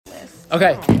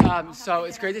Okay, so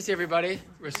it's great to see everybody.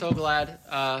 We're so glad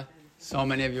so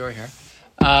many of you are here.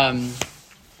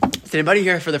 Is anybody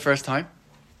here for the first time?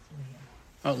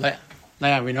 Oh, Leah,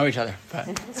 we know each other, but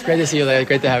it's great to see you, Leah.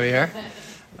 Great to have you here.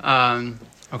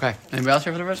 Okay, anybody else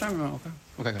here for the first time?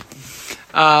 Okay, good.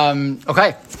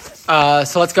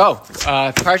 So let's go.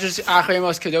 Parshas Acharei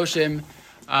Kedoshim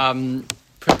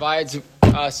provides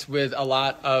us with a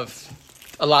lot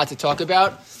to talk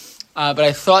about. But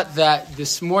I thought that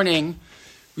this morning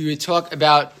we would talk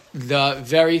about the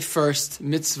very first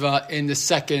mitzvah in the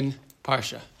second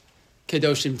parsha,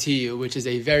 Kedoshim Tiyu, which is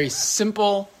a very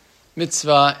simple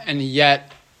mitzvah and yet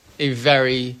a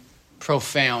very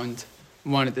profound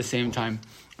one at the same time.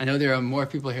 I know there are more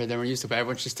people here than we're used to, but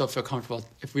everyone should still feel comfortable.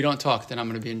 If we don't talk, then I'm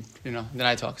going to be, then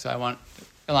I talk. So I want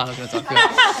Ilana's going to talk.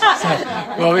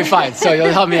 So we'll be fine. So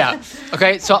you'll help me out.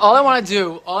 Okay. So all I want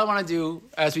to do,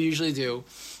 as we usually do,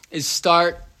 is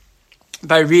start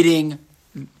by reading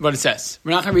what it says.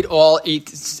 We're not going to read all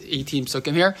 18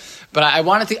 psukim here, but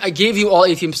I gave you all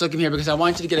 18 psukim here because I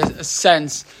want you to get a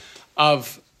sense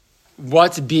of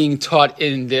what's being taught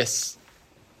in this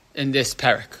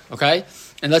parak. Okay,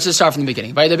 and let's just start from the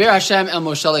beginning. Vayidaber Hashem el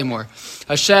Moshe lemor.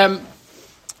 Hashem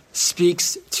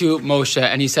speaks to Moshe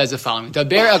and he says the following: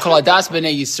 Daber el kol adas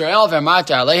bnei Yisrael v'amar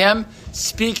alehem.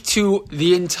 Speak to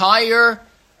the entire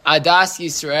adas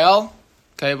Yisrael.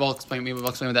 Okay, we'll explain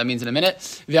what that means in a minute.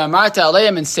 V'amarta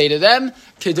aleim, and say to them,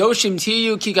 Kedoshim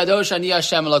tiyu ki kadosh ani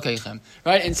Hashem Elokeichem.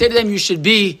 Right, and say to them, you should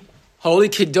be holy.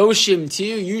 Kedoshim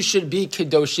tiyu, you should be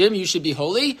kedoshim, you should be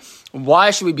holy. Why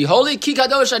should we be holy? Ki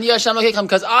kadosh ani Hashem Elokeichem,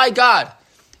 because I, God,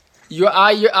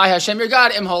 I Hashem, your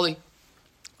God, am holy.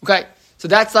 Okay, so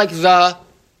that's like the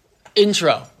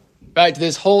intro, right?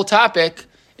 This whole topic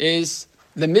is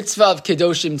the mitzvah of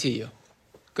Kedoshim tiyu.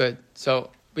 Good.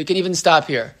 So we can even stop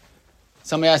here.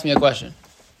 Somebody asked me a question,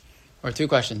 or two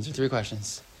questions, or three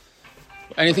questions.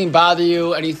 Anything bother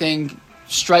you? Anything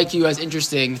strike you as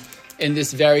interesting in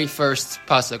this very first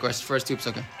pasuk, or first two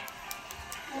psukim?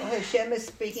 Well, Hashem is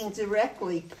speaking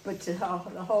directly, but to the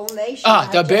whole nation.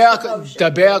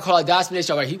 Daber kol adas bnei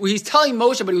Yisrael. He's telling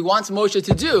Moshe, but he wants Moshe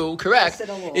to do, correct,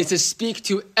 is to speak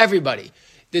to everybody.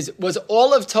 Was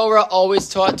all of Torah always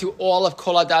taught to all of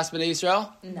kol adas bnei Yisrael?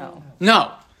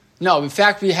 No. In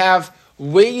fact, we have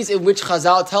ways in which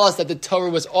Chazal tell us that the Torah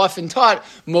was often taught.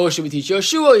 Moshe would teach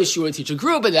Yeshua would teach a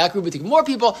group, and that group would teach more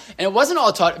people, and it wasn't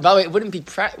all taught. By the way, it wouldn't be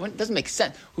it doesn't make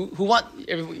sense. Like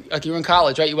you were in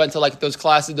college, right? You went to like those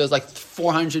classes, there's like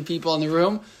 400 people in the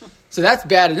room, so that's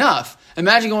bad enough.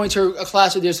 Imagine going to a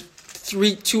class where there's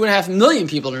 2.5 million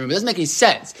people in the room. It doesn't make any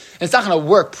sense. It's not going to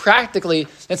work practically.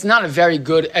 That's not a very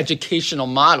good educational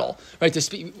model, right? To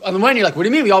speak on the one hand, you're like, what do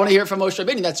you mean? We all want to hear it from Moshe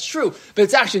Rabbeinu. That's true, but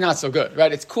it's actually not so good,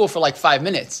 right? It's cool for like 5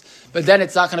 minutes, but then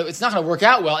it's not going to work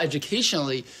out well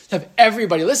educationally to have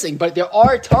everybody listening. But there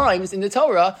are times in the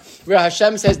Torah where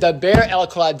Hashem says, "Daber el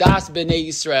kol adas bnei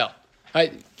Yisrael."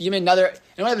 Right? Give me another.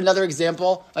 Anyone have another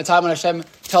example? A time when Hashem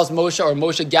tells Moshe, or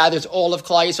Moshe gathers all of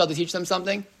Klal Yisrael to teach them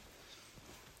something.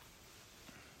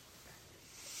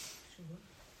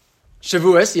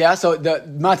 Shavuos, yeah. So the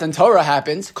Matan Torah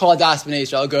happens. Kol adas b'nei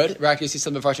Yisrael. Good. We're actually see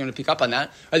some of the first. I'm going to pick up on that.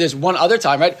 Right, there's one other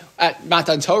time, right? At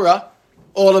Matan Torah,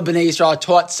 all of b'nei Yisrael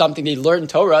taught something. They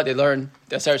learned Torah. They learned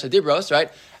the Aseret Dibros,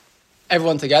 right?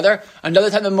 Everyone together.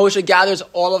 Another time that Moshe gathers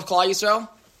all of Klal Yisrael.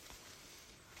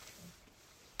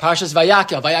 Parshas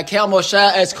Vayakel. Vayakel Moshe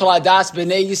es kol adas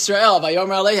b'nei Yisrael.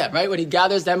 Vayomer aleihem. Right, when he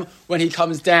gathers them, when he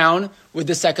comes down with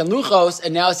the second luchos,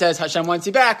 and now says Hashem wants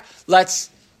you back.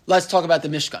 Let's talk about the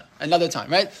Mishkan another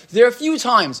time, right? There are a few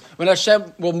times when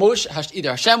Hashem will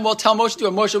tell Moshe to,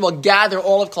 or Moshe will gather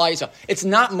all of Klal Yisrael. It's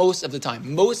not most of the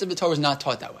time. Most of the Torah is not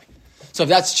taught that way. So if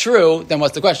that's true, then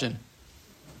what's the question?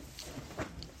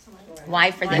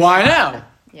 Why for this? Why now?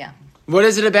 Yeah. What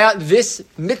is it about this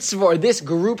mitzvah, or this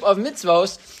group of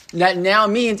mitzvos, that now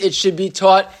means it should be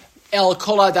taught el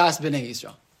kol adas b'nei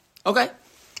Yisrael? Okay,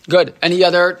 good. Any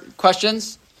other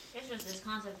questions? It's just this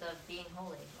concept of being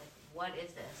holy. Like, what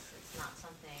is this? It's not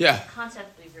something. Yeah. It's a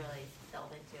concept we've really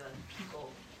delved into of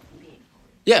people being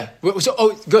holy. Yeah.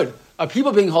 So, good. Are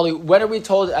people being holy? When are we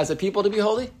told as a people to be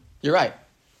holy? You're right.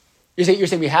 You're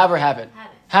saying we have or haven't?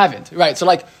 Haven't. Right. So,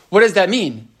 like, what does that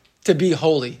mean? To be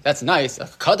holy. That's nice.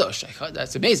 Kadosh.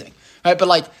 That's amazing. Right. But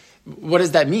like, what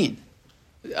does that mean?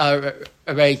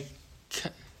 What's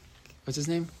his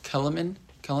name? Kellerman.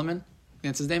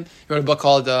 That's his name. He wrote a book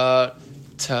called. He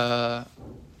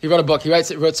wrote a book. He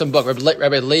wrote some book.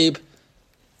 Rabbi Leib,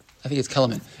 I think it's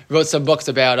Kellerman, wrote some books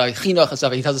about chinuch and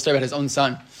stuff. He tells a story about his own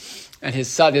son, and his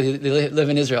son. They live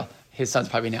in Israel. His son's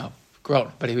probably now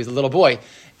grown, but he was a little boy,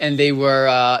 and they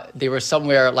were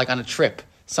somewhere like on a trip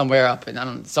somewhere up,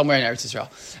 somewhere in Eretz Yisrael.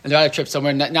 And they're on a trip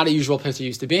somewhere, not a usual place they're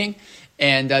used to being.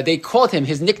 And they called him,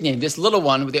 his nickname, this little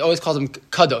one, they always called him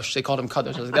Kadosh. They called him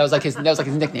Kadosh. That was like his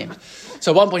nickname.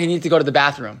 So at one point he needed to go to the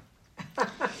bathroom.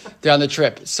 They're on the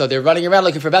trip. So they're running around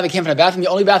looking for a bathroom. They can't find a bathroom. The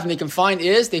only bathroom they can find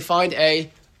is they find a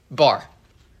bar.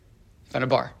 They find a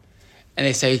bar. And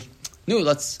they say, no,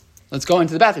 let's go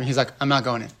into the bathroom. He's like, I'm not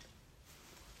going in.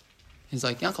 He's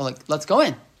like, Yaakov, let's go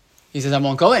in. He says, I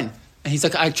won't go in. And he's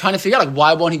like, I'm trying to figure out,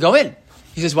 why won't he go in?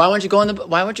 He says, why won't you come to go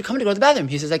to the bathroom?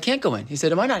 He says, I can't go in. He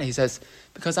said, why not? He says,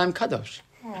 because I'm Kadosh.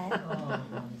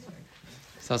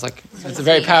 So I was like, it's a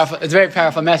very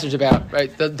powerful message about,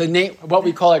 right, the name, what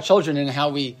we call our children and how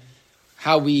we,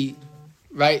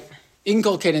 right,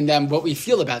 inculcate in them what we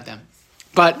feel about them.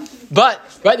 But,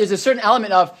 right, there's a certain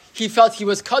element of, he felt he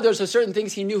was Kadosh, so certain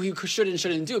things he knew he should and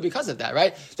shouldn't do because of that,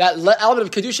 right? That element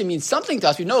of Kedusha means something to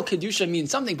us. We know Kedusha means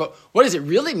something, but what does it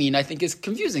really mean, I think, is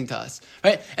confusing to us,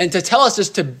 right? And to tell us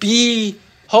just to be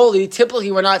holy,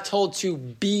 typically we're not told to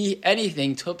be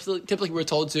anything. Typically we're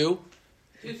told to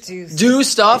do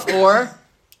stuff or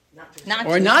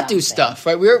not do stuff,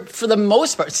 right? We're, for the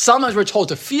most part, sometimes we're told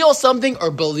to feel something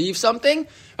or believe something,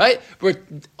 right? We're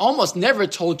almost never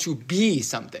told to be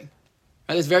something.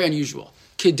 Right? It's very unusual.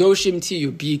 Kedoshim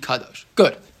tiyu, be kadosh.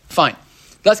 Good, fine.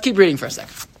 Let's keep reading for a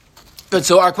second. Good,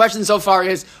 so our question so far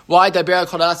is, why daber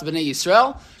kodas b'nei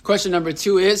Yisrael? Question number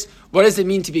 2 is, what does it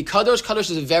mean to be kadosh? Kadosh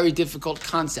is a very difficult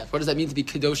concept. What does that mean to be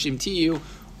kedoshim tiyu?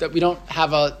 That we don't have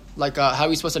how are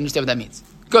we supposed to understand what that means?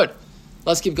 Good.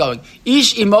 Let's keep going.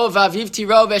 Ish imo vaviv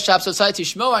tiro v'shab society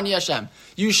shmo ani Hashem.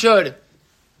 You should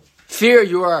fear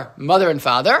your mother and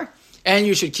father, and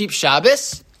you should keep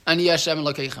Shabbos. Ani Hashem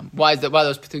Elokeichem. Why are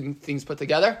those two things put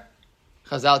together?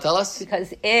 Chazal tell us.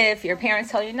 Because if your parents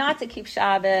tell you not to keep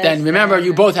Shabbos, then remember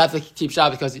you both have to keep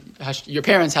Shabbos because your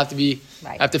parents have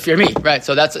to fear me, right?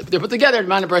 So they're put together to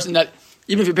remind a person that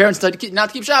even if your parents tell you not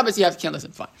to keep Shabbos, you can't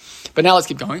listen. Fine. But now let's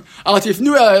keep going.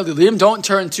 Don't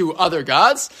turn to other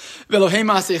gods.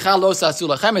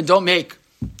 And don't make,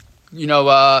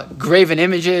 graven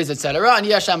images, etc. Ani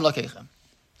Hashem Elokeichem.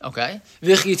 Okay.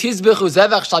 If you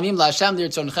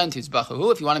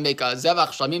want to make a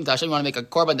zevach shlamim to Hashem, you want to make a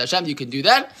korban to Hashem, you can do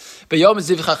that.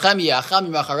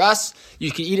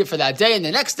 You can eat it for that day and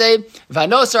the next day. But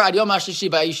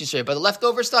the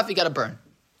leftover stuff you got to burn.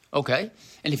 Okay.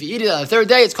 And if you eat it on the third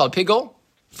day, it's called pigul.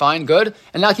 Fine, good.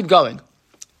 And now keep going.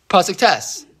 Pasuk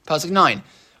tes. Pasuk 9.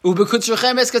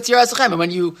 And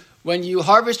when you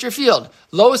harvest your field,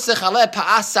 what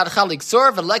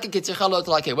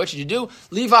should you do?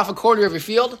 Leave off a quarter of your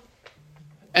field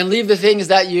and leave the things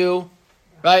that you've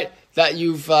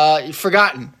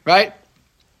forgotten, right?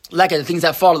 Like the things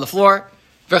that fall to the floor.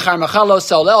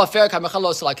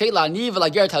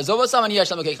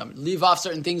 Leave off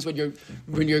certain things when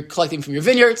you're collecting from your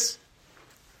vineyards.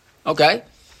 Okay.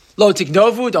 Lo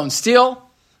tiknovu, don't steal.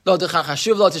 Lo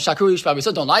techachashuv, lo tishakru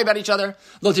yishpaviso, don't lie about each other.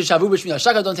 Lo tishavu b'shmil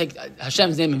hashakar, don't take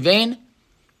Hashem's name in vain.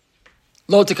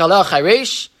 Lo tikalel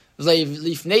chayresh,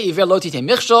 lifnei iver lo titei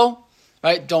michshol,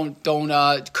 right? Don't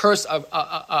curse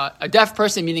a deaf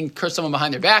person, meaning curse someone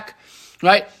behind their back,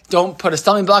 right? Don't put a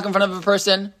stumbling block in front of a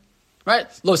person, right?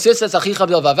 Lo sisas achicha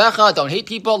bilvavecha, don't hate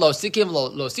people. Lo sikim,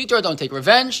 lo sitor, don't take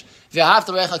revenge.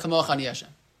 Ve'ahavta recha kamocha ani Hashem.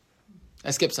 I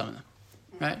skipped some of them,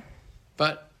 right?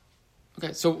 But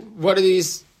okay, so what do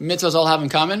these mitzvahs all have in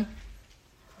common?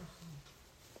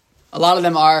 A lot of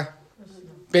them are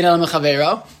Bein Adam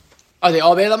Chavero. Are they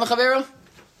all Bein Adam Chavero?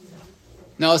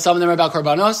 No, some of them are about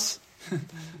korbanos.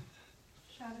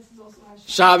 Shabbos is also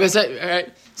Shabbos, right?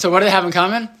 So what do they have in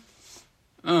common?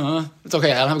 It's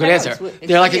okay, I don't have a good answer.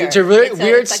 They're like it's a really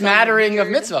weird smattering of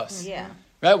mitzvahs. Yeah.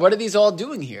 Right? What are these all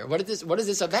doing here? What is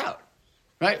this about?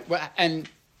 Right? And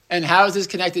how is this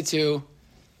connected to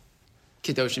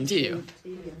Kedoshim tiyu?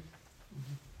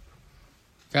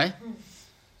 Okay?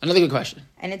 Another good question.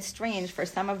 And it's strange, for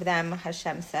some of them,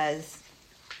 Hashem says,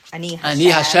 Ani Hashem. Ani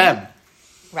Hashem.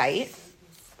 Right?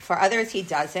 For others, he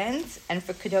doesn't. And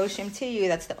for Kedoshim tiyu,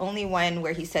 that's the only one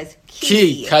where he says,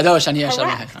 Ki Kadosh Ani Hashem.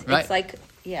 Correct. Right? It's like,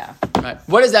 yeah. Right.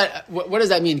 What does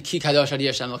that mean? Ki Kadosh Ani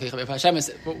Hashem. If Hashem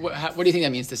is, what do you think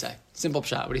that means to say? Simple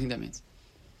pshat. What do you think that means?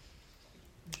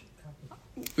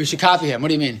 We should copy him. What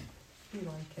do you mean?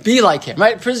 Be like him,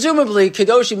 right? Presumably,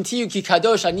 Kedoshim tiyu ki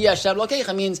kadosh ani Hashem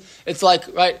lokeicha means it's like,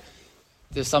 right?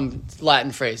 There's some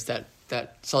Latin phrase that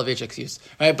Soloveitchik used,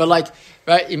 right? But like,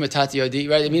 right? Imitati yodi,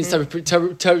 right? It means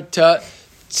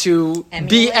to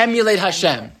emulate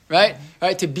Hashem, right?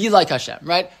 Right? To be like Hashem,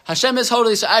 right? Hashem is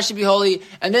holy, so I should be holy.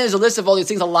 And then there's a list of all these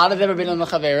things. A lot of them have been on the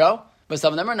Chavero, but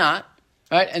some of them are not,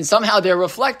 right? And somehow they're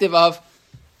reflective of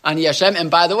Ani Hashem. And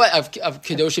by the way, of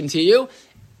Kedoshim tiyu.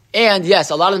 And yes,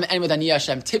 a lot of them end with Ani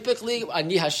Hashem. Typically,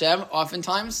 Ani Hashem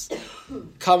oftentimes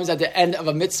comes at the end of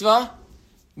a mitzvah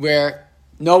where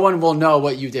no one will know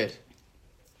what you did.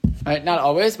 Right? Not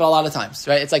always, but a lot of times.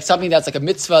 Right? It's like something that's like a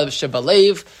mitzvah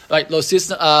shebalev. Right?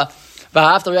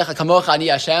 V'ahavta l'recha kamocha Ani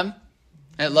Hashem.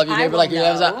 And love your neighbor like your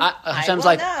neighbor. Hashem's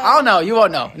like, I don't know, you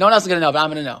won't know. No one else is going to know, but I'm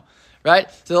going to know. Right?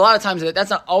 So a lot of times, that's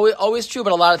not always true,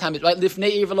 but a lot of times, right?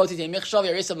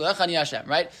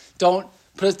 Right?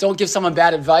 Don't give someone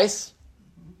bad advice.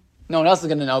 No one else is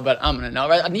going to know, but I'm going to know.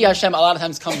 Right? Ani Hashem a lot of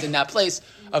times comes in that place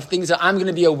of things that I'm going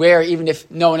to be aware even if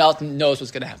no one else knows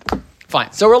what's going to happen.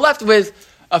 Fine. So we're left with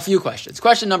a few questions.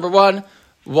 Question number 1,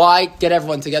 why get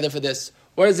everyone together for this?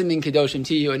 What does it mean, Kedoshim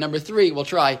to you? And number 3, we'll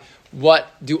try, what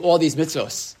do all these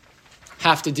mitzvos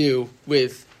have to do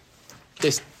with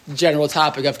this general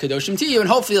topic of Kedoshim to you? And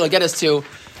hopefully it'll get us to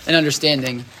an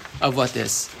understanding of what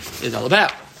this is all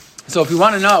about. So if you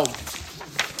want to know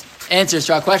answers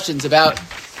to our questions about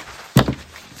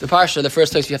the Parsha, the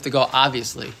first place we have to go,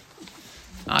 obviously,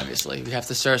 we have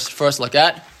to first look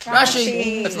at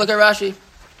Rashi. Let's look at Rashi.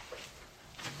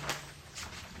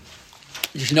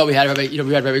 You should know we had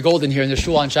Rabbi Golden here in the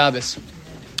shul on Shabbos.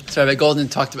 So Rabbi Golden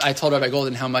I told Rabbi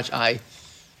Golden how much I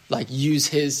use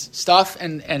his stuff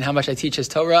and how much I teach his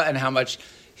Torah and how much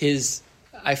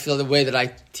I feel the way that I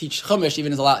teach Chumash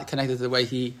even is a lot connected to the way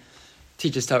he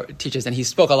teaches. And he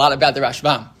spoke a lot about the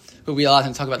Rashbam. But we allowed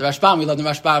him to talk about the Rashbam. We love the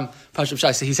Rashbam, Pashup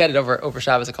Shai. So he said it over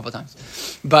Shabbos a couple of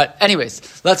times. But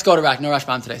anyways, let's go to Rashi. No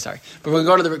Rashbam today, sorry. But we're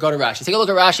going to go to Rashi. Take a look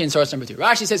at Rashi in source number 2.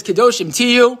 Rashi says, Kedoshim to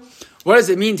you. What does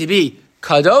it mean to be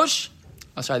Kadosh?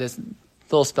 Oh, sorry, there's a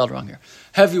little spelled wrong here.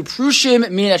 Have you Prushim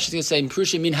mean, I should say,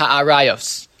 Prushim mean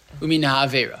ha'arayos. We mean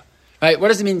ha'avera. Right? What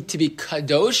does it mean to be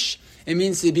Kadosh? It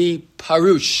means to be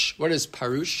Parush. What is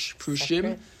Parush?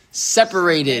 Prushim?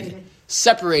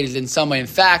 Separated in some way. In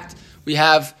fact, we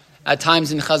have at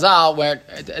times in Chazal,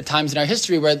 at times in our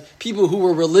history, where people who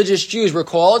were religious Jews were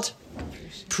called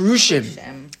Prushim.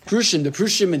 The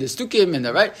Prushim and the Stukim and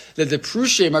the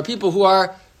Prushim are people who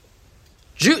are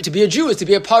to be a Jew is to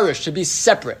be a Parush, to be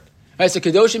separate. Right? So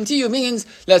Kedoshim to you means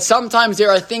that sometimes there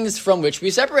are things from which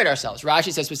we separate ourselves.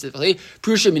 Rashi says specifically,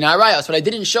 Prushim min arayos. What I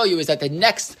didn't show you is that the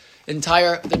next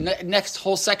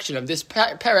whole section of this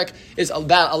parak is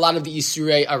about a lot of the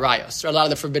Isurei arayos, or a lot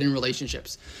of the forbidden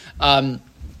relationships.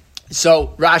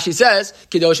 So Rashi says,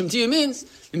 Kedoshim to you means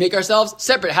we make ourselves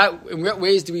separate. In what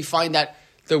ways do we find that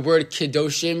the word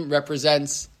Kedoshim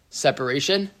represents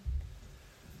separation?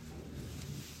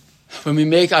 When we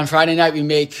make, on Friday night, we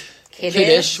make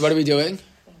Kiddush. What are we doing?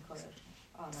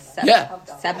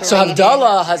 Separated. So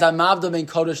Havdalah has Hamavdal ben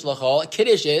Kodesh l'chol.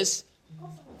 Kiddush is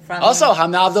also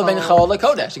Hamavdal ben Chol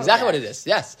l'kodesh. Exactly what it is.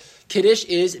 Yes. Kiddush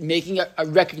is making a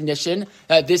recognition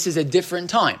that this is a different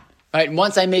time. Right?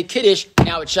 Once I make Kiddush,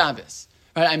 now it's Shabbos.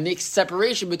 Right? I make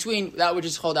separation between that which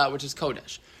is Chol, that which is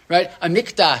Kodesh. Right? A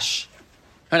Mikdash.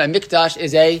 Right? A Mikdash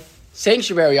is a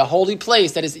sanctuary, a holy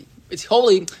place that is, it's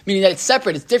holy, meaning that it's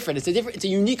separate, it's different, it's a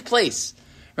unique place.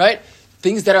 Right?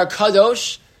 Things that are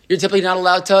Kadosh, you're typically not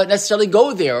allowed to necessarily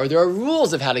go there, or there are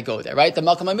rules of how to go there, right? The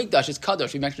Malkam HaMikdash is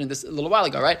Kadosh. We mentioned this a little while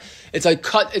ago, right? It's a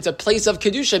place of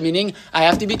Kedusha, meaning I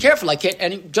have to be careful. I can't,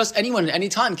 anyone at any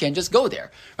time can't just go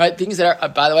there, right? Things that are,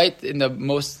 by the way, in the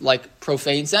most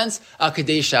profane sense, a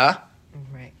Kadesha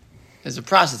is a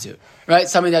prostitute, right?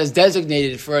 Something that is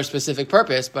designated for a specific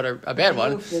purpose, but a bad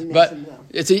one. But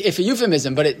it's a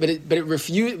euphemism, but it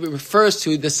refers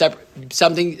to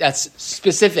something that's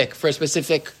specific for a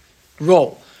specific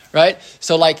role. Right?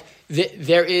 So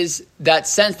there is that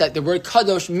sense that the word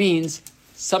kadosh means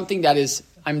something that is,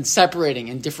 I'm separating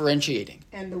and differentiating.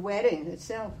 And the wedding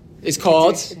itself is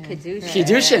called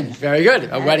Kiddushin. Very good.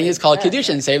 A wedding is called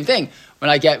Kiddushin. Same thing.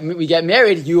 When we get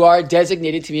married, you are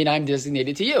designated to me and I'm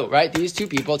designated to you. Right? These two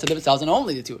people to themselves and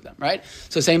only the two of them. Right?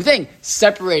 So same thing.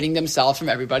 Separating themselves from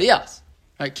everybody else.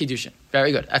 Right? Kiddushin.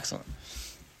 Very good. Excellent.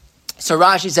 So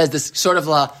Rashi says this sort of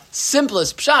the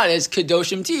simplest pshat is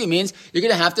Kedoshim to you means you're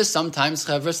going to have to sometimes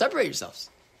separate yourselves.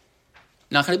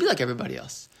 Not going to be like everybody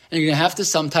else. And you're going to have to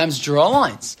sometimes draw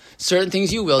lines. Certain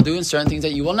things you will do and certain things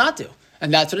that you will not do.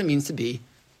 And that's what it means to be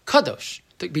Kadosh.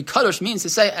 To be Kadosh means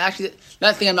to say, actually,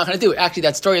 that thing I'm not going to do. Actually,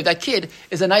 that story of that kid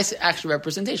is a nice actual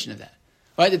representation of that.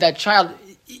 Right? That child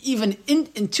even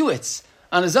intuits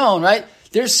on his own, right?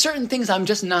 There's certain things I'm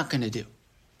just not going to do.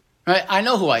 Right? I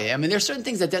know who I am, and there's certain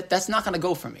things that's not going to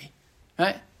go for me.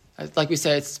 Right? Like we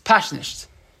say, it's pashnist.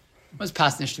 What does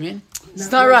pashnist mean?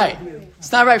 It's not right.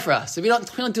 It's not right for us. So we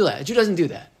don't do that. A Jew doesn't do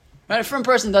that. Right? A firm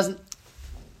person doesn't.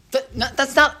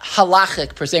 That's not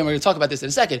halachic per se. And we're going to talk about this in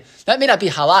a second. That may not be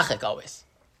halachic always.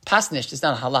 Pashnist is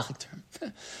not a halachic term.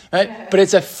 Right? But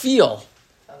it's a feel.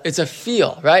 It's a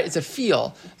feel, right? It's a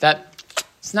feel that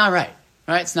it's not right,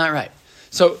 right? It's not right.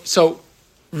 So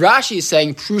Rashi is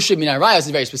saying, Prusha min harayos is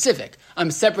very specific.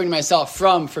 I'm separating myself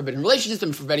from forbidden relationships.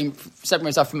 I'm separating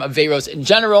myself from Averos in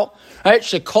general, right?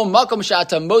 Shekol makom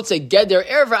she'ata motze geder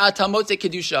erva ata motze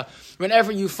kedusha.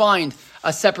 Whenever you find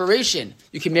a separation,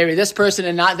 you can marry this person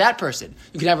and not that person.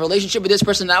 You can have a relationship with this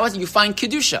person and that one, and you find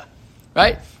kedusha.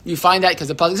 Right? You find that because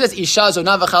the pasuk says, "Isha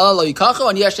zonah v'chala lo yikachu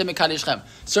ani Hashem mekadeshchem."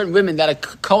 Certain women that a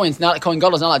Kohen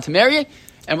Gadol is not allowed to marry,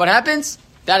 and what happens?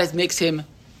 That makes him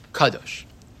kadosh.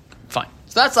 Fine.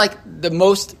 So that's like the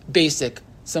most basic,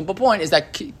 simple point: is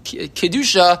that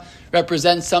kedusha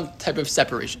represents some type of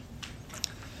separation.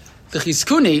 The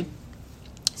Chizkuni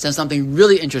says something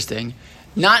really interesting,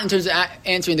 not in terms of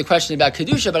answering the question about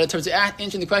kedusha, but in terms of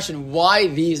answering the question why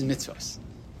these mitzvahs.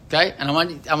 Okay, and I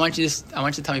want you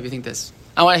to tell me if you think this.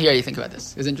 I want to hear how you think about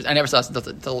this. It's interesting. I never saw this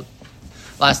until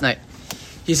last night.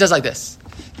 He says like this: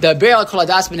 the Be'al Kol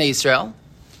Hadas B'nai Yisrael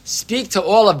speak to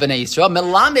all of B'nai Yisrael.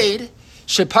 Melamed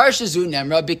sheparsha zu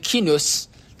nemra b'kinus.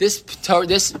 This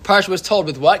parsha was told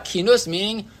with what? Kinus,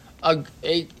 meaning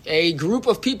a group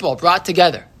of people brought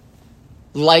together.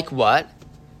 Like what?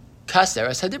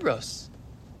 Kaseres hadibros.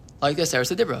 Like the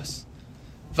Kaseres hadibros.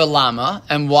 Velama,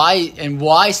 and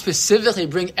why specifically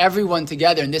bring everyone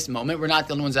together in this moment? We're not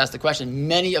the only ones that ask the question.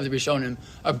 Many of the Rishonim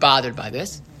are bothered by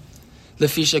this.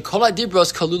 Lefisha kol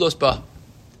hadibros kalulos ba,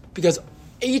 because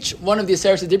each one of the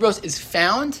Aseret Dibros is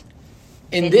found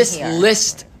in this here.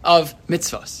 List of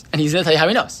mitzvahs, and he's going to tell you how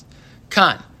he knows.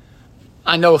 Kan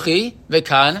anochi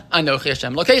vekan anochi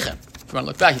Hashem lokeichem. If you want to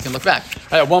look back, you can look back.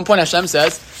 Right, at one point, Hashem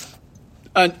says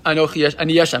anochi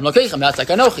ani Hashem lokeichem. That's like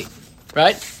anochi,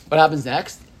 right? What happens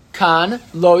next? Kan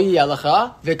lo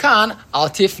yelecha vekan al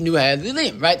tifnu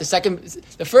ha'elilim. Right.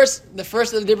 The first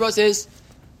of the dibros is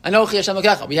anochi Hashem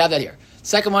lokecha. We have that here.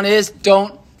 Second one is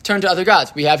don't turn to other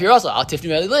gods. We have here also al tifnu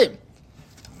ha'elilim.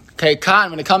 Okay.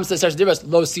 Kan, when it comes to the dibros,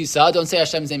 lo sisa, don't say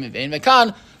Hashem's name in vain.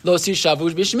 Vekan lo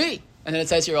sishavush bishmi. And then it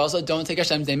says here also, don't take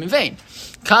Hashem's name in vain.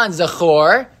 Kan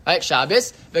zachor, right?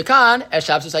 Shabbos. Vekan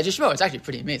eshabsu sayishmo. It's actually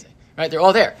pretty amazing, right? They're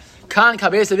all there. Kan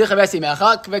kabes v'chabesi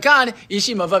mechak vekan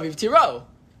ishi mavaviv tiro.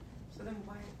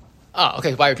 Oh,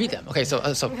 okay. Why repeat them? Okay, so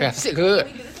we have to see. Good.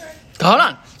 Hold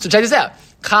on. So check this out.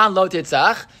 Kan lo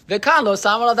titzach, vekan lo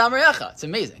samar adam reyacha. It's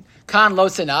amazing. Kan lo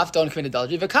sinaf, don't commit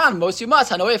adultery. Vekan mos yumas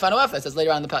hanoef hanoef. It says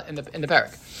later on in the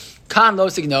parak. Kan lo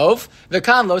signov,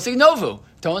 vekan lo signovu.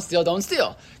 Don't steal, don't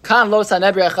steal. Kan lo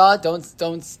saneb reyacha,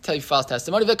 don't tell you false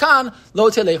testimony. Vekan lo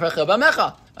telech recha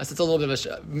b'mecha. It's a little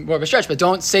bit more of a stretch, but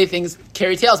don't say things,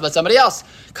 carry tales about somebody else.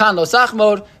 Kan lo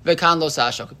sachmod, vekan lo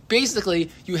sashok.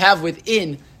 Basically, you have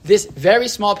within this very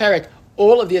small parak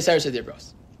all of the Aseret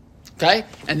Dibros. Okay?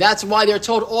 And that's why they're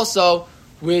told also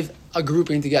with a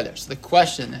grouping together. So the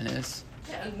question then is...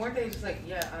 Yeah, weren't they just like,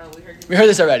 we heard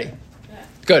this already.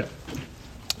 Yeah.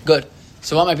 Good.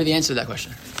 So what might be the answer to that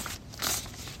question?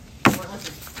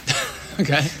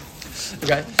 Okay.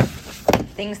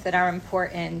 Things that are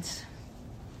important,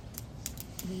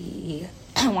 we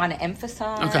want to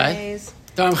emphasize. Okay.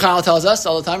 The Ramchal tells us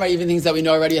all the time, right? Even things that we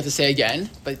know already, you have to say again.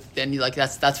 But then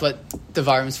that's what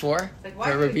Devarim is for. Like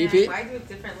why do it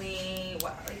differently?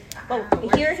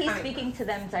 Here he's speaking to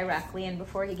them directly, and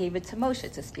before he gave it to Moshe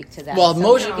to speak to them. Well,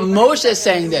 Moshe is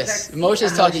saying this. Moshe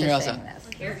is talking here also.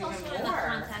 It's also in the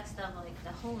context of like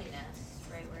the holiness,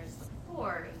 right? Whereas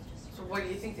before it was just. So what do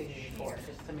you think they need it for?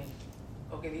 Just to me.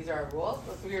 Okay, these are our rules.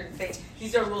 That's weird to say.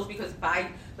 These are rules because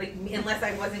unless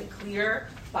I wasn't clear,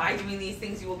 by doing these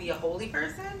things, you will be a holy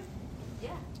person. Yeah.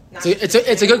 So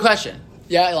it's a good question.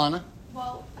 Yeah, Ilana.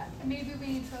 Well, maybe we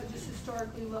need to just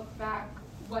historically look back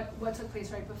what took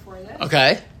place right before this.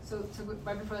 Okay. So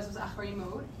right before this was Acharei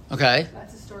mode. Okay.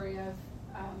 That's the story of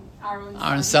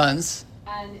Aaron's sons.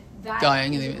 And that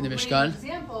dying in the Mishkan. An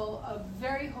example of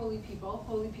very holy people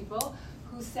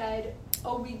who said,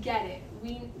 "Oh, we get it.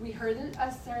 We heard the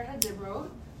Aseret HaDibrot.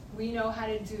 We know how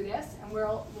to do this, and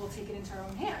we'll take it into our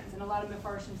own hands." And a lot of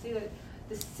Mefarshim say that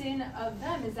the sin of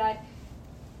them is that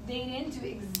they didn't do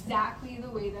exactly the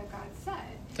way that God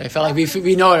said. They felt like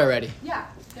we know it already. Yeah,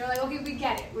 they're like, okay, we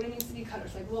get it. What it means to be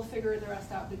kadosh, like we'll figure the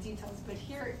rest out, the details. But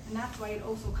here, and that's why it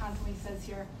also constantly says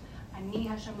here, "Ani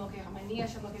Hashem Lokechem, Ani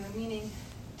Hashem Lokechem," meaning,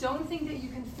 don't think that you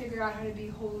can figure out how to be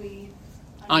holy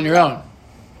on your own.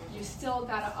 You still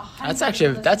got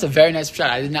 100. That's a very nice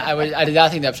shot. I did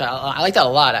not think that shot. I like that a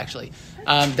lot actually.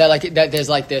 That there's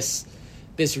like this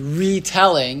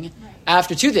retelling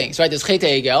after two things, right? There's Chet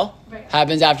Egel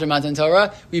happens after Matan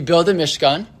Torah. We build a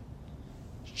Mishkan.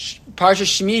 Parsha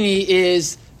Shmini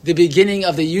is the beginning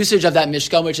of the usage of that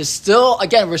Mishkan, which is still,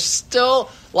 again, we're still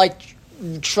like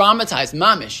traumatized,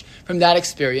 mamish, from that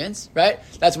experience, right?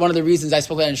 That's one of the reasons I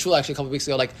spoke about in Shul actually a couple of weeks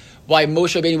ago, like why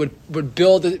Moshe Rabbeinu would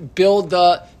build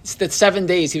the 7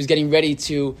 days he was getting ready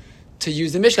to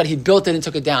use the Mishkan. He built it and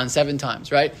took it down 7 times,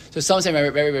 right? So some say,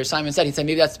 Rabbi Simon said, he said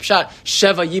maybe that's Pshat,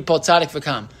 Sheva Yipol Tzadik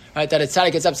V'kam, right? That a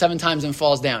tzaddik gets up 7 times and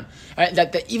falls down, right?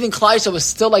 That even Klal Yisrael was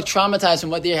still like traumatized from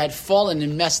what they had fallen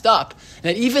and messed up. And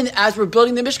that even as we're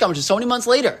building the Mishkan, which is so many months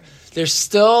later, they're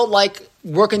still like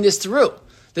working this through.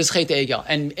 This Chet Egel,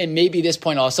 and maybe this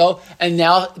point also, and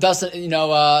now doesn't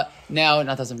now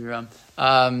not doesn't be wrong.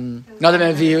 Another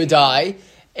man Avihu die,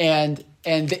 and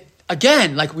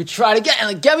again, like we try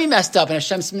to get me messed up, and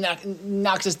Hashem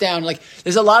knocks us down. Like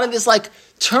there's a lot of this like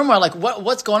turmoil, like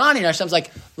what's going on here? Hashem's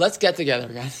like, let's get together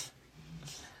again.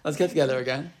 Let's get together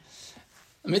again.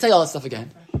 Let me tell you all that stuff again,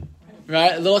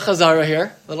 right? A little chazara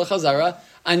here, a little chazara,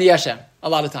 Ani Hashem, a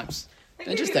lot of times.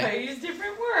 Interesting. I use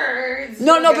different words.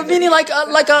 No, but meaning like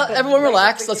everyone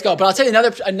relax. Let's go. But I'll tell you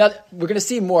another. We're going to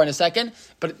see more in a second.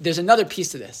 But there's another piece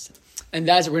to this, and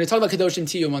that is we're going to talk about Kedoshim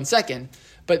to you in 1 second.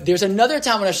 But there's another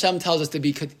time when Hashem tells us to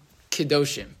be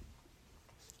Kedoshim.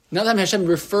 Another time Hashem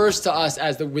refers to us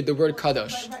as with the word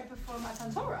Kadosh. Right before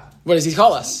Matan Torah. What does He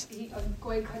call us?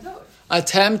 Goy Kadosh.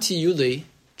 Atem tiyuli.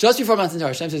 Just before Matan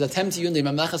Torah, Hashem says Atem tiyuli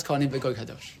mamlechas kohanim v'goy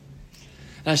kadosh.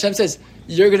 And Hashem says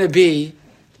you're going to be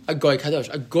a Goy Kadosh.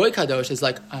 A Goy Kadosh is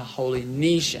like a holy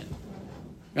nation,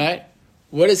 right?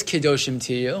 What is Kedoshim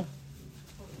to you?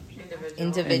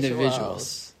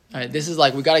 Individuals. All right. This is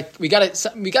like we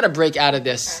gotta break out of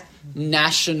this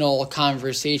national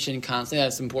conversation constantly.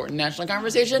 That's important national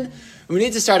conversation. We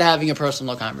need to start having a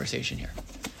personal conversation here,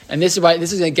 and this is why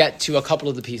this is going to get to a couple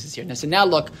of the pieces here. Now, so now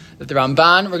look at the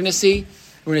Ramban. We're going to see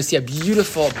a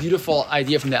beautiful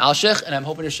idea from the Alshich, and I'm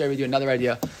hoping to share with you another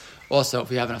idea. Also, if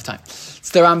we have enough time.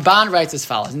 So the Ramban writes as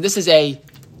follows, and this is a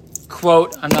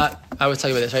quote. I would tell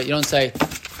you about this, right? You don't say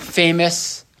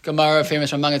famous Gemara,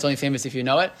 famous Ramban. It's only famous if you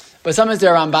know it. But sometimes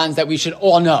there are Rambans that we should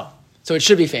all know. So it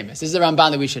should be famous. This is a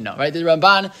Ramban that we should know, right? There's a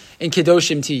Ramban in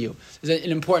Kedoshim to you. There's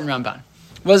an important Ramban.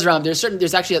 What is Ramban?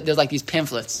 There's like these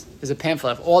pamphlets. There's a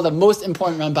pamphlet of all the most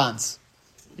important Rambans.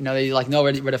 They like know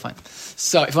where to find.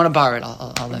 So if you want to borrow it,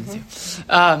 I'll lend it to you.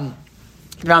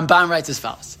 Ramban writes as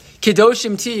follows.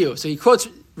 Kedoshim to you. So he quotes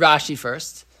Rashi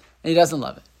first, and he doesn't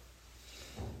love it.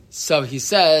 So he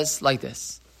says like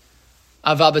this.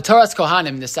 Aval b'toras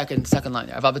kohanim, the second line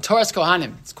there. Aval b'toras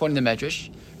kohanim, it's quoting the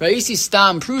Medrash. Ra'isi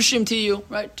stam prushim to you,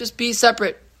 right? Just be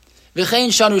separate. V'chein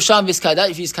shanu sham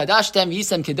v'skadashtem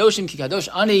v'yisem kedoshim ki kadosh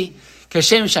ani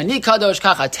kashem shani kadosh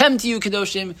kach atem to you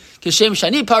kedoshim kashem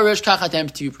shani parush kach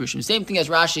atem to you prushim. Same thing as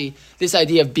Rashi, this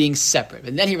idea of being separate.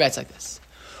 And then he writes like this.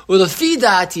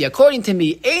 According to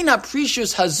me, Eina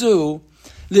Precious Hazu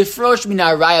Lifrosh Mina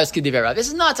Rayos Kedivera. This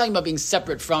is not talking about being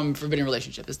separate from forbidden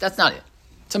relationships. That's not it.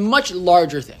 It's a much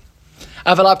larger thing.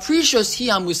 Avala Precious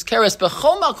Hiam Muskeres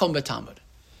Bechoma Kom Betamud.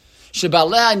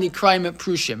 Shebaleha Nikraim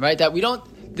Prushim, right? That we don't,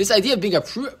 this idea of being a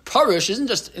parush isn't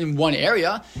just in one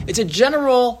area. It's a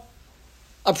general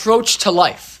approach to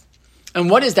life. And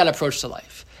what is that approach to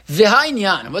life?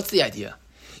 V'hainyan, what's the idea?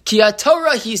 Ki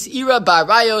Torah his ira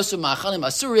barayos u'machalim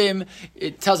asurim.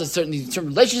 It tells us certain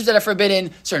relationships that are forbidden,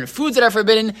 certain foods that are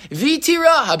forbidden.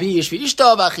 V'tira habi yish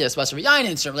v'ishto v'achias basar v'yayin.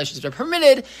 And certain relationships are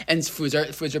permitted, and foods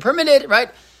are permitted.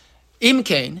 Right?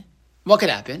 Imkain, what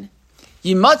could happen?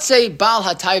 Yimatzei bal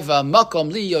hatayva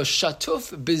makom liyos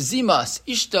shatuf bezimas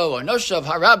ishto or noshav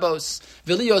harabos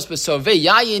v'liyos besovei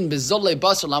yayin bezole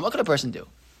basar lam. What could a person do?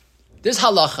 There's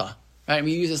halacha. Right?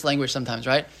 We use this language sometimes,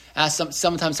 right?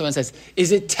 Sometimes someone says,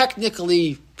 is it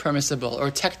technically permissible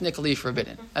or technically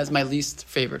forbidden? That's my least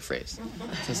favorite phrase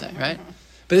to say, right?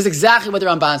 But it's exactly what the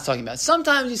Ramban is talking about.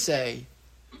 Sometimes you say,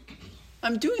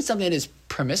 I'm doing something that is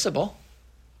permissible.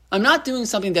 I'm not doing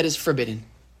something that is forbidden.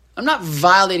 I'm not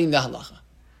violating the halacha,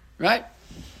 right?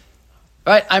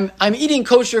 Right? I'm eating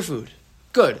kosher food.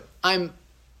 Good. I'm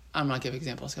not giving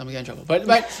examples. I'm going to get in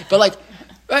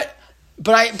trouble.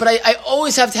 But I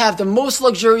always have to have the most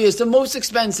luxurious, the most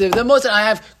expensive, I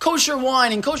have kosher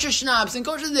wine and kosher schnapps and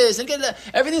kosher this and get that.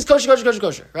 Everything's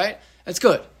kosher, right? That's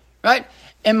good, right?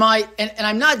 And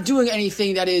I'm not doing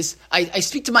anything that is, I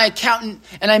speak to my accountant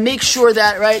and I make sure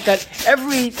that, right, that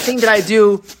everything that I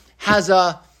do has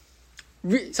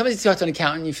somebody talks to an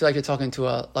accountant, you feel like you're talking to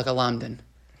a lamdan.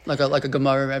 Like a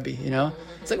Gemara Rebbe,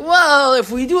 It's like, well,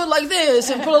 if we do it like this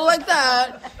and put it like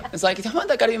that, it's like, I want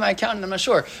that guy to be my accountant, I'm not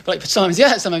sure. But sometimes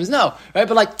yes, sometimes no, right?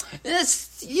 But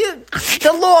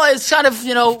the law is kind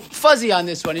of, fuzzy on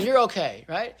this one, and you're okay,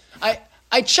 right?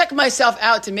 I check myself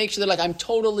out to make sure that I'm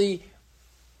totally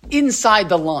inside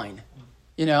the line,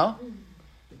 and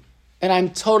I'm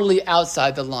totally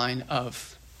outside the line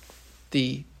of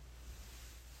the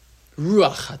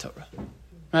Ruach HaTorah.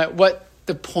 Right? What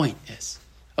the point is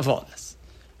of all this.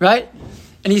 Right?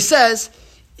 And he says,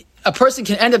 a person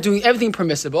can end up doing everything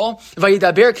permissible, and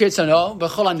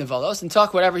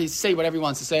talk whatever he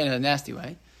wants to say in a nasty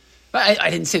way. Right? I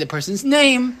didn't say the person's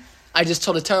name. I just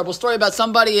told a terrible story about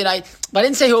somebody, but I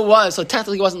didn't say who it was, so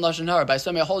technically it wasn't Lashon Hara, but I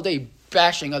spent my whole day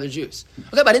bashing other Jews. Okay,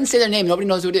 but I didn't say their name. Nobody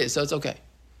knows who it is, so it's okay.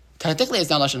 Technically, it's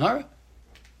not Lashon Hara.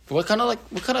 But what kind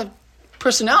of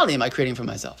personality am I creating for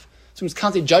myself? Someone's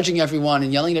constantly judging everyone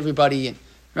and yelling at everybody,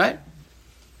 right?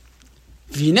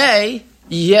 Vinay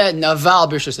yeh naval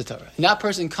b'rshus haTorah. And that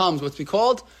person comes what's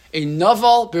called a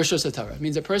naval b'rshus haTorah. It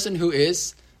means a person who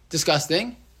is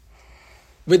disgusting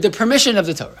with the permission of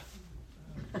the Torah.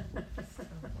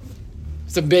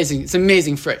 It's amazing. It's an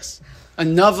amazing phrase. A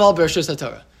naval b'rshus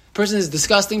haTorah. A person is a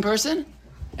disgusting person,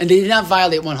 and they did not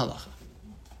violate one halacha.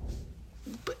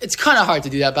 It's kind of hard to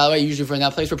do that, by the way. Usually, if we're in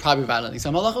that place, we're probably violating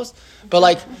some halachos.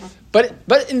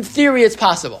 But in theory, it's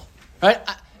possible, right?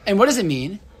 And what does it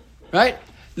mean, right?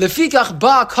 Lefikach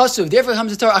ba kasuv. Therefore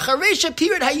comes the Torah. Acharei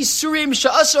shapirat hayisurim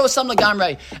sha'asro sam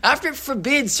lagamrei. After it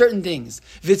forbids certain things,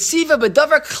 vitziva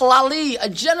b'davar klali, a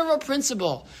general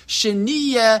principle.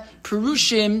 Sheniya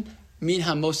perushim min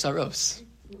hamosaros.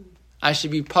 I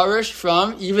should be parush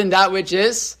from even that which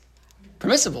is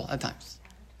permissible at times.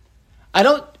 I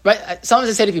don't, right? Sometimes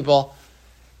I say to people,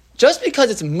 just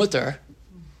because it's mutter,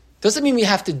 doesn't mean we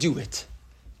have to do it.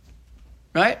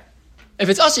 Right? If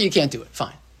it's also, you can't do it,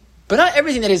 fine. But not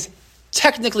everything that is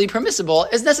technically permissible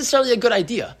is necessarily a good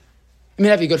idea. It may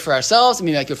not be good for ourselves, it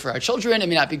may not be good for our children, it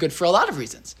may not be good for a lot of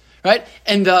reasons. Right?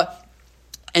 And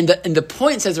the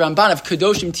point, says the Ramban, of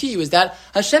Kedoshim to you is that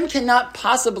Hashem cannot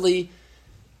possibly,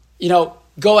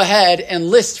 go ahead and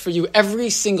list for you every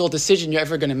single decision you're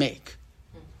ever going to make.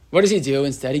 What does he do?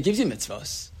 Instead, he gives you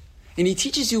mitzvos. And he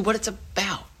teaches you what it's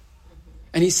about.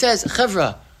 And he says,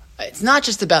 Chevra, it's not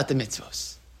just about the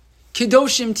mitzvos.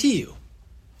 Kedoshim to you.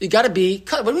 You got to be,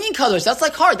 what do you mean kadosh? That's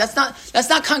like hard. That's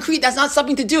not concrete. That's not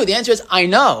something to do. The answer is, I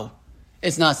know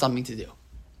it's not something to do.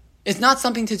 It's not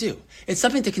something to do. It's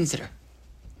something to consider.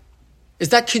 Is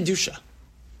that kedusha?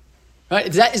 Right?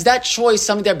 Is that choice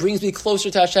something that brings me closer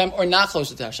to Hashem or not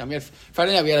closer to Hashem?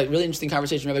 Friday night we had a really interesting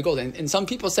conversation with Rabbi Gold, and some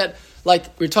people said, we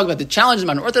were talking about the challenges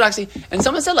about orthodoxy, and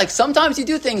someone said, sometimes you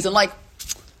do things and they're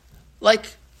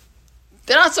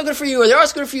not so good for you, or they are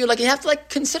so good for you. You have to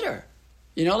consider,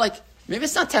 maybe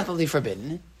it's not technically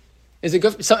forbidden. Is it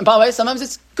good? By the way, sometimes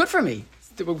it's good for me.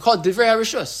 We call it divrei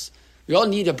harishus. We all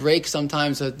need a break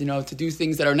sometimes, to do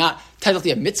things that are not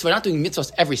technically a mitzvah. We're not doing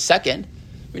mitzvahs every second.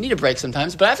 We need a break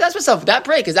sometimes, but I have to ask myself, that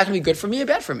break, is that going to be good for me or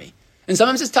bad for me? And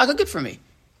sometimes it's not good for me,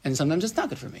 and sometimes it's not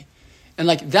good for me. And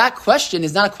that question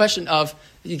is not a question of,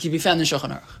 you can be found in Shulchan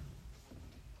Aruch.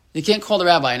 You can't call the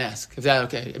rabbi and ask, if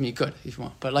that's okay. I mean, you could, if you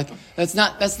want. But that's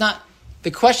not,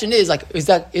 the question is, is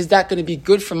that going to be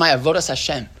good for my avodas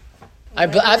Hashem? I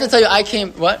have to tell you, I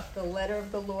came, what? The letter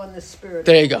of the law and the spirit.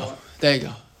 There you go.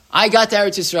 I got to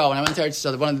Eretz Yisrael. When I went to Eretz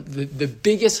Yisrael, one of the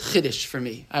biggest chiddush for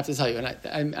me, I have to tell you,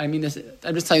 and I mean this,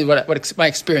 I'm just telling you what my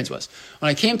experience was. When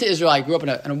I came to Israel, I grew up in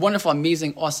a wonderful,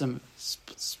 amazing, awesome,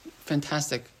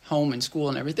 fantastic home and school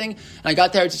and everything. And I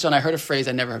got to Eretz Yisrael and I heard a phrase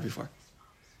I never heard before.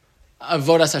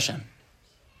 Avodas Hashem.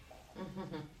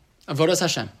 Avodas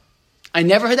Hashem. I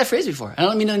never heard that phrase before. I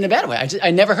don't mean it in a bad way.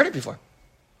 I never heard it before.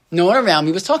 No one around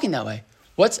me was talking that way.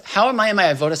 How am I in my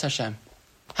Avodas Hashem?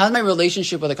 How's my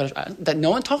relationship with the Kedoshim? That no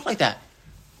one talked like that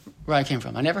where I came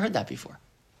from. I never heard that before.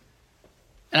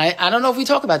 And I don't know if we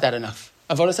talk about that enough.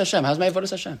 Avodas Hashem. How's my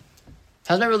Avodas Hashem?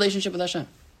 How's my relationship with Hashem?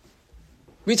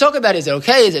 We talk about, is it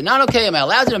okay? Is it not okay? Am I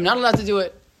allowed to? Am I not allowed to do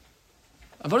it?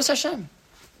 Avodas Hashem.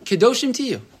 Kedoshim to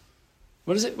you.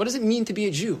 What does it mean to be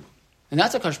a Jew? And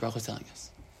that's what Kadosh Baruch Hu is telling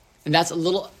us. And that's a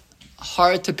little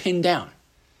hard to pin down.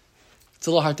 It's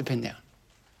a little hard to pin down.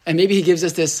 And maybe he gives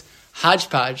us this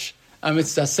hodgepodge,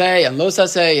 it's saseh and lo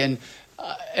saseh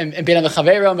and bein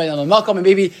ha'chavero and bein ha'malkom, and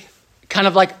maybe kind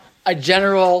of like a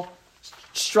general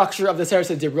structure of the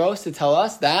Seres Dibros to tell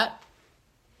us that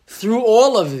through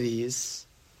all of these,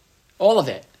 all of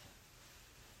it,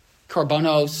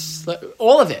 korbanos,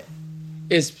 all of it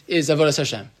is avodas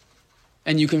Hashem,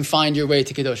 and you can find your way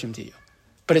to kedoshim to you.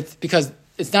 But it's because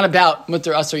it's not about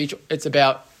mutter asur each; it's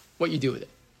about what you do with it.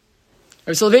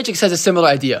 Rabbi Soloveitchik says a similar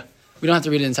idea. We don't have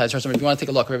to read it inside. If you want to take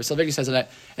a look, Rabbi Soloveitchik says an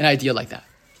idea like that.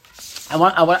 I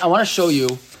want to show you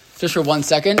just for 1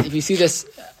 second. If you see this,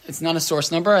 it's not a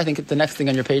source number. I think it's the next thing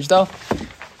on your page, though.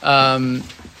 One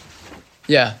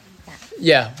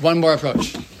more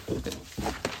approach.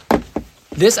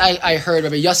 This I heard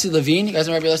Rabbi Yossi Levine. You guys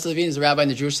know Rabbi Yossi Levine? He's a rabbi in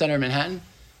the Jewish Center in Manhattan.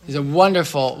 He's a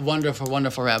wonderful, wonderful,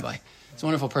 wonderful rabbi. He's a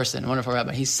wonderful person, a wonderful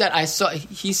rabbi. He said, I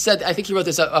think he wrote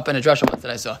this up in a drasha once that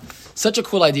I saw. Such a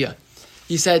cool idea.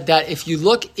 He said that if you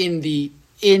look in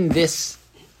this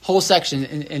whole section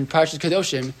in Parshas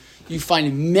Kedoshim, you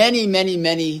find many, many,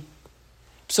 many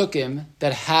psukim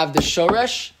that have the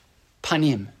shoresh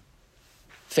panim,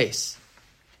 face.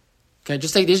 Okay,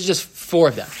 just like these are just 4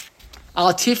 of them.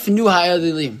 Al tifnu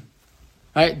ha'elilim.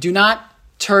 Right? Do not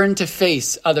turn to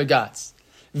face other gods.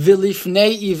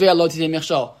 V'lifnei iver lo titei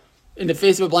mechshol. In the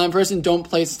face of a blind person, don't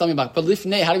place a stumbling block. But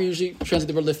lifnei, how do we usually translate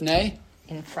the word lifnei?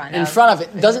 In front of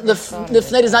it.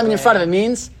 Lifnei does not mean in front of it. It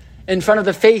means in front of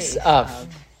the face of.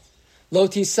 Lo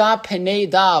tisa penei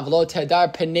dav, lo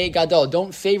tedar penei gadol.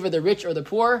 Don't favor the rich or the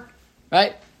poor,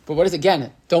 right? But what is it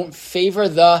again? Don't favor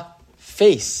the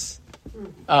face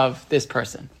of this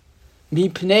person. Mi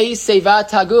pnei seva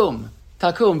takum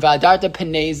v'adarta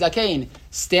penei zakein.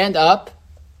 Stand up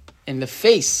in the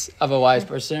face of a wise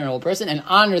person or an old person and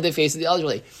honor the face of the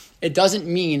elderly. It doesn't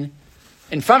mean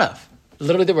in front of.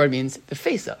 Literally the word means the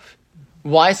face of.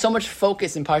 Why so much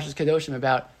focus in Parshas Kedoshim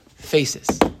about faces?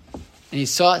 And he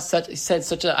said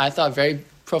such a, I thought, very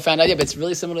profound idea, but it's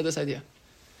really similar to this idea.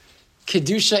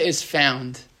 Kedusha is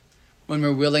found when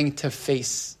we're willing to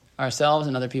face ourselves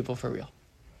and other people for real.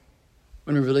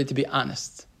 When we're willing to be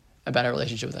honest about our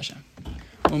relationship with Hashem.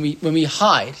 When we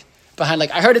hide behind,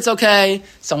 like, I heard it's okay,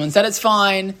 someone said it's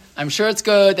fine, I'm sure it's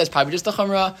good, that's probably just a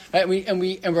chumrah, right? And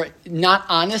we're not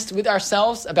honest with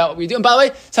ourselves about what we do. And by the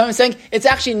way, someone's saying, it's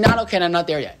actually not okay and I'm not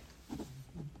there yet.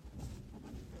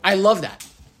 I love that.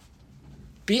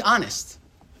 Be honest.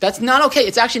 That's not okay.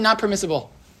 It's actually not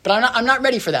permissible. But I'm not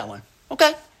ready for that one. Okay.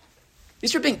 At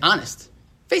least you're being honest.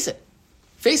 Face it.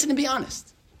 Face it and be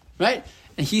honest. Right?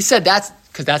 And he said that's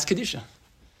Kedusha.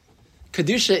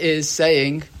 Kedusha is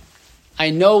saying, I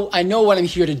know what I'm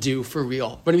here to do for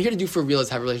real. What I'm here to do for real is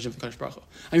have a relationship with Kadosh Baruch Hu.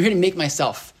 I'm here to make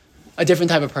myself a different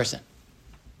type of person.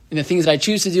 In the things that I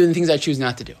choose to do and the things I choose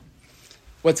not to do.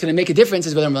 What's going to make a difference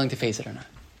is whether I'm willing to face it or not.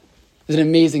 There's an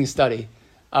amazing study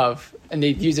and they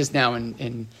use this now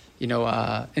in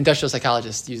industrial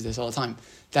psychologists use this all the time,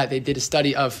 that they did a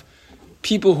study of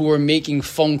people who were making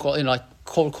phone calls, like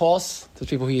cold calls, those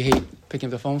people who you hate picking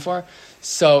up the phone for.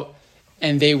 So,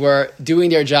 and they were doing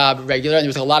their job regular, and there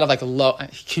was a lot of like low, can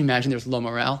you imagine there was low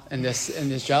morale in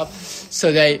this job?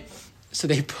 So they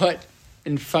put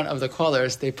in front of the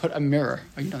callers, they put a mirror.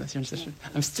 Oh, you know this, you're interested.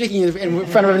 I'm speaking in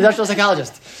front of an industrial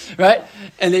psychologist, right?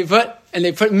 And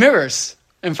they put mirrors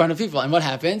in front of people. And what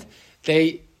happened?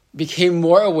 They became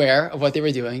more aware of what they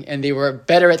were doing, and they were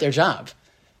better at their job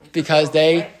because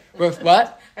they were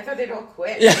what? I thought they'd all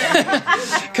quit.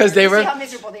 Yeah, because they were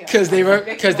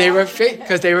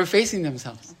facing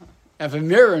themselves. You have a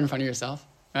mirror in front of yourself,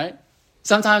 right?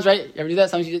 Sometimes, right? You ever do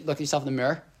that? Sometimes you look at yourself in the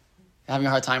mirror, you're having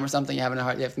a hard time or something. You have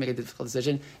to make a difficult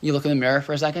decision. You look in the mirror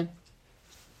for a second,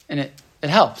 and it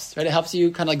helps, right? It helps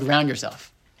you kind of like ground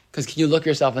yourself because you look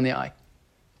yourself in the eye,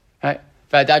 right?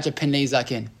 Right? Right?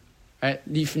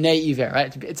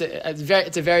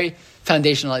 It's a very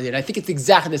foundational idea. And I think it's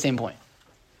exactly the same point.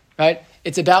 Right?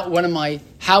 It's about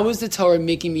how is the Torah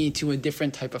making me to a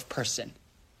different type of person?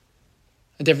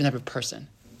 A different type of person.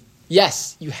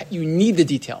 Yes, you need the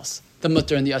details, the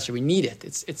mutter and the usher. We need it.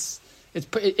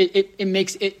 It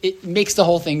makes the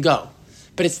whole thing go.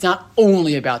 But it's not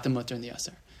only about the mutter and the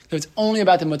usher. If it's only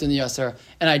about the mutter and the usher,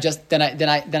 and I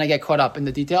get caught up in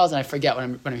the details and I forget what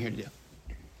I'm here to do.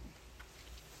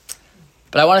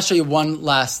 But I want to show you one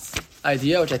last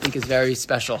idea, which I think is very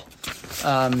special.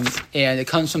 And it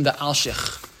comes from the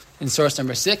Alshich in source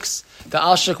number 6. The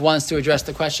Alshich wants to address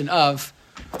the question of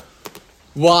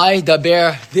why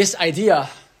daber this idea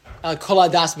al kol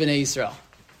hadas b'nei Yisrael.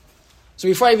 So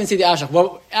before I even see the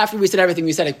Alshich, after we said everything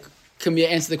we said, can we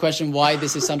answer the question why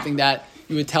this is something that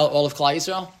you would tell all of Klal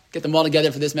Yisrael? Get them all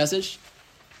together for this message?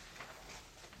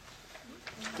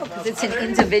 Because it's an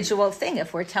individual thing.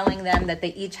 If we're telling them that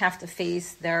they each have to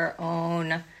face their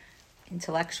own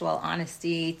intellectual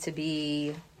honesty to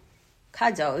be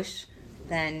kadosh,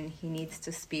 then he needs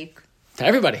to speak to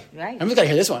everybody. Right. Everyone's got to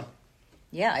hear this one.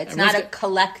 Yeah, it's not a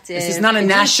collective. This is not a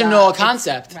national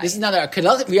concept. Right. This is not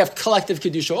we have collective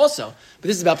kedusha also, but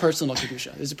this is about personal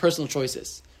kedusha. This is personal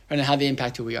choices, right, and how they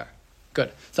impact who we are.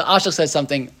 Good. So Ashok says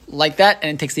something like that,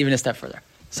 and it takes it even a step further.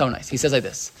 So nice. He says like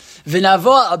this.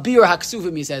 V'navo abir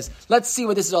haksuvim. He says, let's see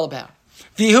what this is all about.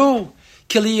 V'hu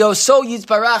kiliyoso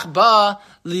yizbarach ba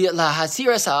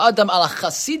lahasiras ha'adam ala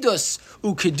chasidus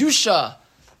ukedusha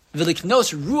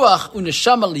v'liknos ruach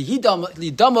uneshama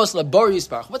lidamos labori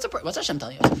yisbarach. What's Hashem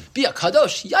telling us? Be a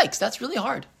kadosh. Yikes, that's really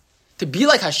hard. To be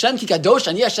like Hashem ki kadosh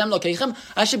ani Hashem lokeichem.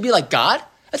 I should be like God.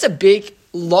 That's a big,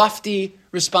 lofty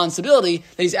responsibility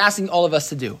that he's asking all of us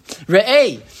to do.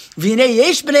 Re'ei, v'nei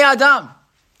yesh b'nei adam,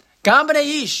 gam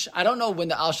b'nei ish. I don't know when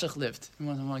the Alshach lived. You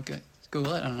want to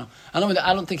Google it? I don't know.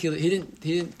 I don't think he didn't.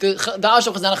 The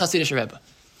Alshach was not a Hasidic Rebbe.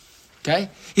 Okay?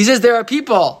 He says there are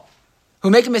people who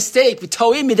make a mistake. They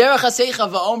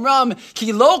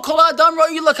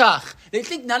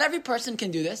think not every person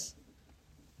can do this.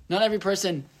 Not every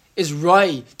person is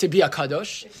right to be a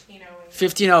kadosh.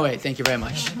 1508. Thank you very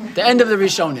much. The end of the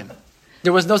Rishonim.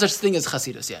 There was no such thing as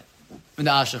Chasidus yet when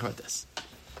the Alshach wrote this.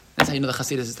 That's how you know the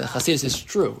Chasidus is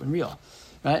true and real,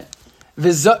 right? We're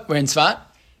in Tzfat.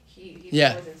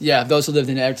 Yeah. Those who lived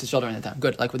in Eretz Yisrael during that time.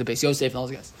 Good, like with the Beis Yosef and all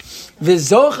those guys.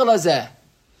 V'zochel hazeh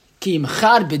ki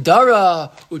imchad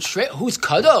b'dara u'tre. Who's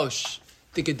kadosh?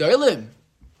 The Gedolim.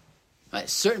 Right,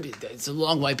 certainly, it's a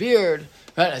long white beard.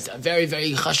 Right, it's a very,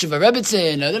 very chashuv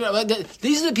Rebbetzin.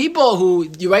 These are the people who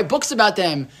you write books about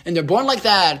them, and they're born like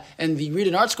that, and you read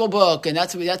an art school book, and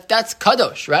that's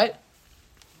kadosh, right?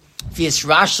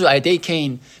 V'yisrashu aydei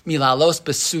kain milalos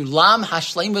besulam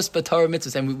hashleimus b'torah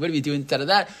mitzvahs. And what do we do instead of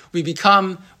that? We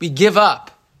give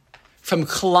up from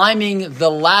climbing the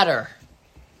ladder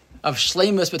of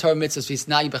shleimus b'torah mitzvahs.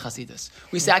 V'yisnayi b'chasidus.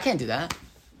 We say, I can't do that.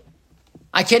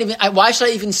 I can't even. Why should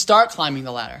I even start climbing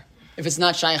the ladder if it's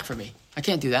not shaykh for me? I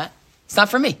can't do that. It's not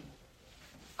for me.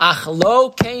 Ach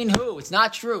lo kain hu. It's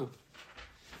not true.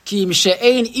 Ki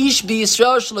she'ein ish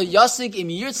b'Yisrael shelo yasig im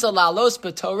yirtza la'alos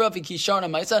b'torah v'kisharon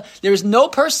ha'maisa. There is no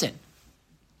person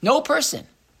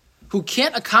who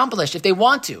can't accomplish, if they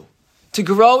want to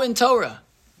grow in Torah,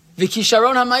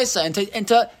 v'kisharon ha'maisa, and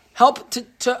to help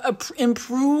to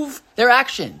improve their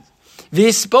actions.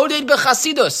 V'yispoded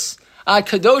b'chasidus.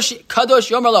 Kadosh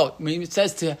Yomerlo. When it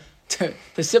says to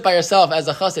sit by yourself as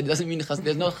a chassid, it doesn't mean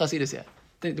there's no chassidus yet.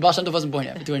 The Baal Shem Tov wasn't born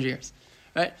yet for 200 years,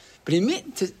 right? But it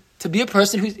means to be a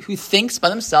person who thinks by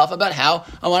themselves about how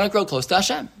I want to grow close to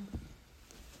Hashem.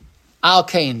 Al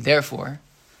Kain, therefore,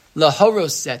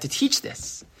 Lahoros said to teach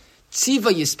this.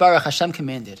 Tziva Yisparach, Hashem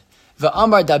commanded.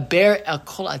 Va'amar daber el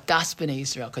kol adas b'nei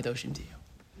Yisrael kadoshim to you.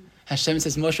 Hashem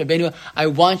says, Moshe Rabbeinu, I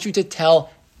want you to tell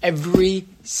every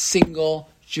single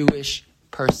Jewish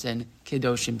person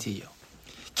Kedoshim to you.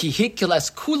 Ki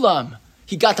hikilas kulam.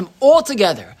 He got them all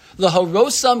together.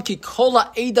 Lahorosam ki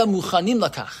kola eda muchanim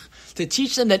lakach. To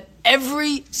teach them that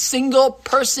every single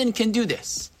person can do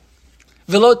this.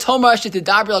 Velo tomar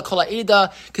shetidabri al kola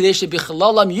eda kadesh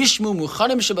bichalalam yishmu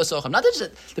muchanim shabasocham. Not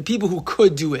that the people who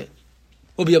could do it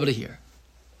will be able to hear,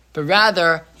 but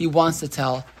rather he wants to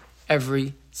tell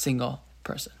every single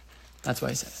person. That's why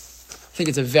he said it. I think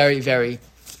it's a very, very,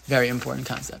 very important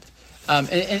concept. And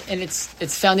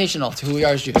it's foundational to who we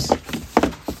are as Jews.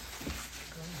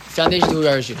 Foundation to who we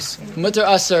are as Jews. Mutter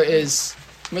Asr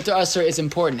is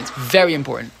important. It's very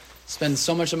important. Spend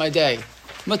so much of my day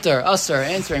Mutter Asr,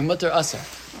 answering Mutter Asr.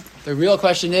 The real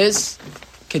question is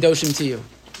Kedoshim to you.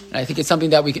 And I think it's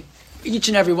something that we can, each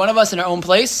and every one of us in our own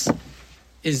place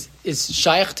is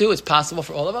shaykh to. It's possible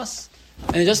for all of us.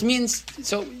 And it just means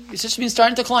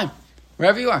starting to climb.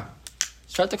 Wherever you are.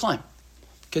 Start to climb.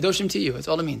 Kedoshim to you. That's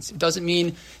all it means. It doesn't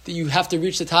mean that you have to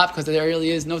reach the top because there really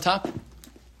is no top.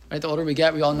 Right? The older we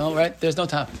get, we all know, right? There's no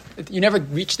top. You never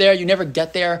reach there. You never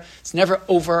get there. It's never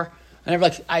over. I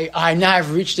never I now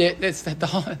I've reached it. It's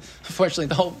unfortunately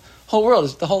the whole world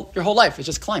is your whole life is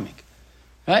just climbing,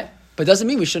 right? But it doesn't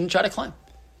mean we shouldn't try to climb.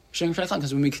 We shouldn't try to climb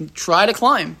because when we can try to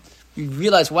climb, we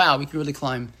realize, wow, we can really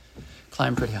climb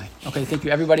pretty high. Okay, thank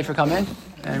you everybody for coming,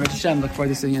 and Rich Hashem, look forward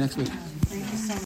to seeing you next week.